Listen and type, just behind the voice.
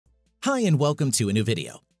Hi and welcome to a new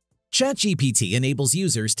video. ChatGPT enables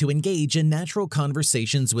users to engage in natural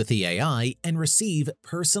conversations with the AI and receive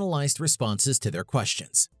personalized responses to their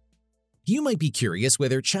questions. You might be curious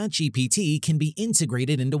whether ChatGPT can be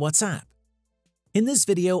integrated into WhatsApp. In this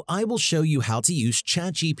video, I will show you how to use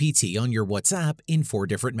ChatGPT on your WhatsApp in 4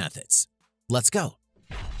 different methods. Let's go.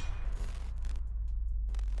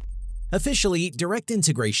 Officially, direct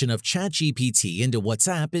integration of ChatGPT into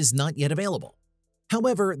WhatsApp is not yet available.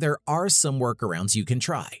 However, there are some workarounds you can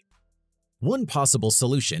try. One possible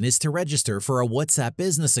solution is to register for a WhatsApp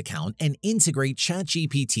business account and integrate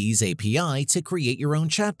ChatGPT's API to create your own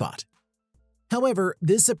chatbot. However,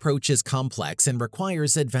 this approach is complex and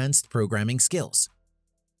requires advanced programming skills.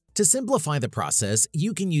 To simplify the process,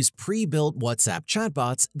 you can use pre-built WhatsApp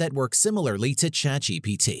chatbots that work similarly to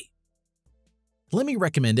ChatGPT. Let me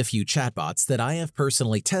recommend a few chatbots that I have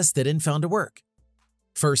personally tested and found to work.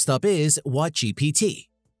 First up is WhatGPT.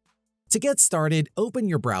 To get started, open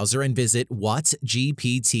your browser and visit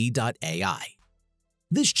WhatGPT.ai.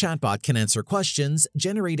 This chatbot can answer questions,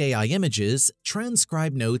 generate AI images,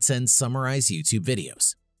 transcribe notes, and summarize YouTube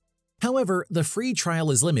videos. However, the free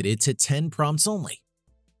trial is limited to 10 prompts only.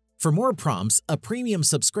 For more prompts, a premium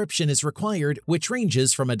subscription is required, which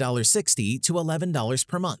ranges from $1.60 to $11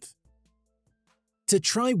 per month. To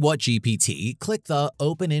try WhatGPT, click the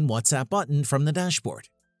Open in WhatsApp button from the dashboard.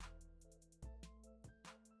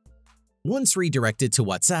 Once redirected to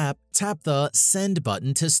WhatsApp, tap the Send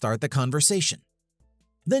button to start the conversation.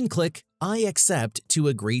 Then click I accept to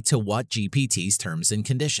agree to WhatGPT's terms and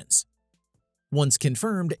conditions. Once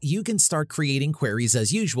confirmed, you can start creating queries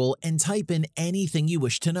as usual and type in anything you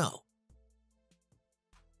wish to know.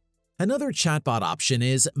 Another chatbot option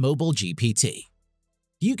is MobileGPT.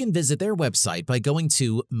 You can visit their website by going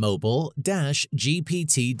to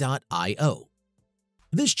mobile-gpt.io.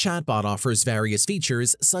 This chatbot offers various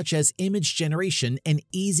features such as image generation and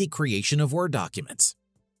easy creation of Word documents.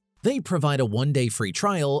 They provide a 1-day free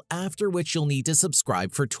trial, after which you'll need to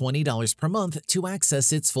subscribe for $20 per month to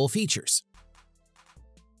access its full features.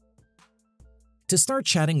 To start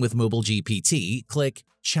chatting with MobileGPT, click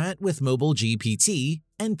Chat with MobileGPT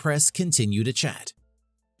and press Continue to chat.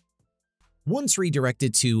 Once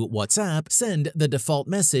redirected to WhatsApp, send the default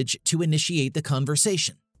message to initiate the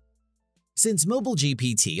conversation. Since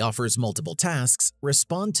MobileGPT offers multiple tasks,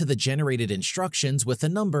 respond to the generated instructions with a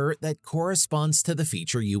number that corresponds to the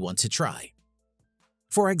feature you want to try.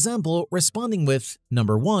 For example, responding with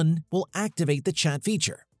number 1 will activate the chat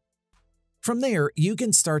feature. From there, you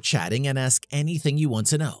can start chatting and ask anything you want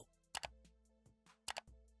to know.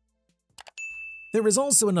 There is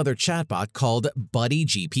also another chatbot called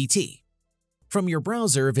BuddyGPT. From your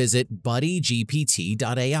browser, visit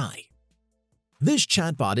BuddyGPT.ai. This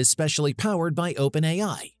chatbot is specially powered by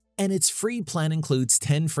OpenAI, and its free plan includes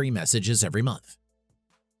 10 free messages every month.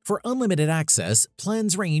 For unlimited access,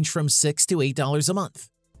 plans range from $6 to $8 a month.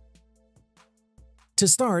 To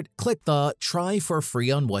start, click the Try for Free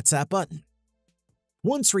on WhatsApp button.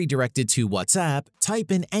 Once redirected to WhatsApp, type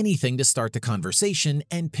in anything to start the conversation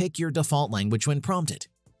and pick your default language when prompted.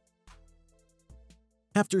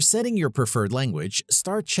 After setting your preferred language,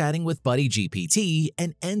 start chatting with BuddyGPT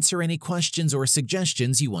and answer any questions or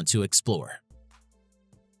suggestions you want to explore.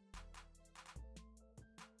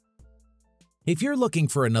 If you're looking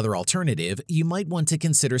for another alternative, you might want to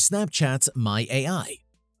consider Snapchat's My AI.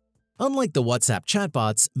 Unlike the WhatsApp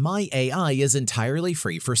chatbots, My AI is entirely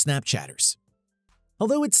free for Snapchatters.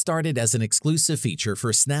 Although it started as an exclusive feature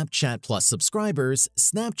for Snapchat Plus subscribers,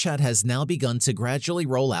 Snapchat has now begun to gradually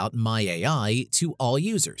roll out My AI to all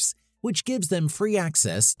users, which gives them free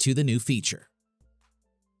access to the new feature.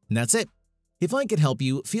 And that's it. If I could help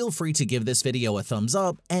you, feel free to give this video a thumbs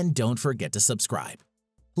up and don't forget to subscribe.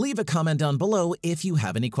 Leave a comment down below if you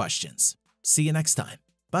have any questions. See you next time.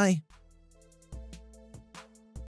 Bye.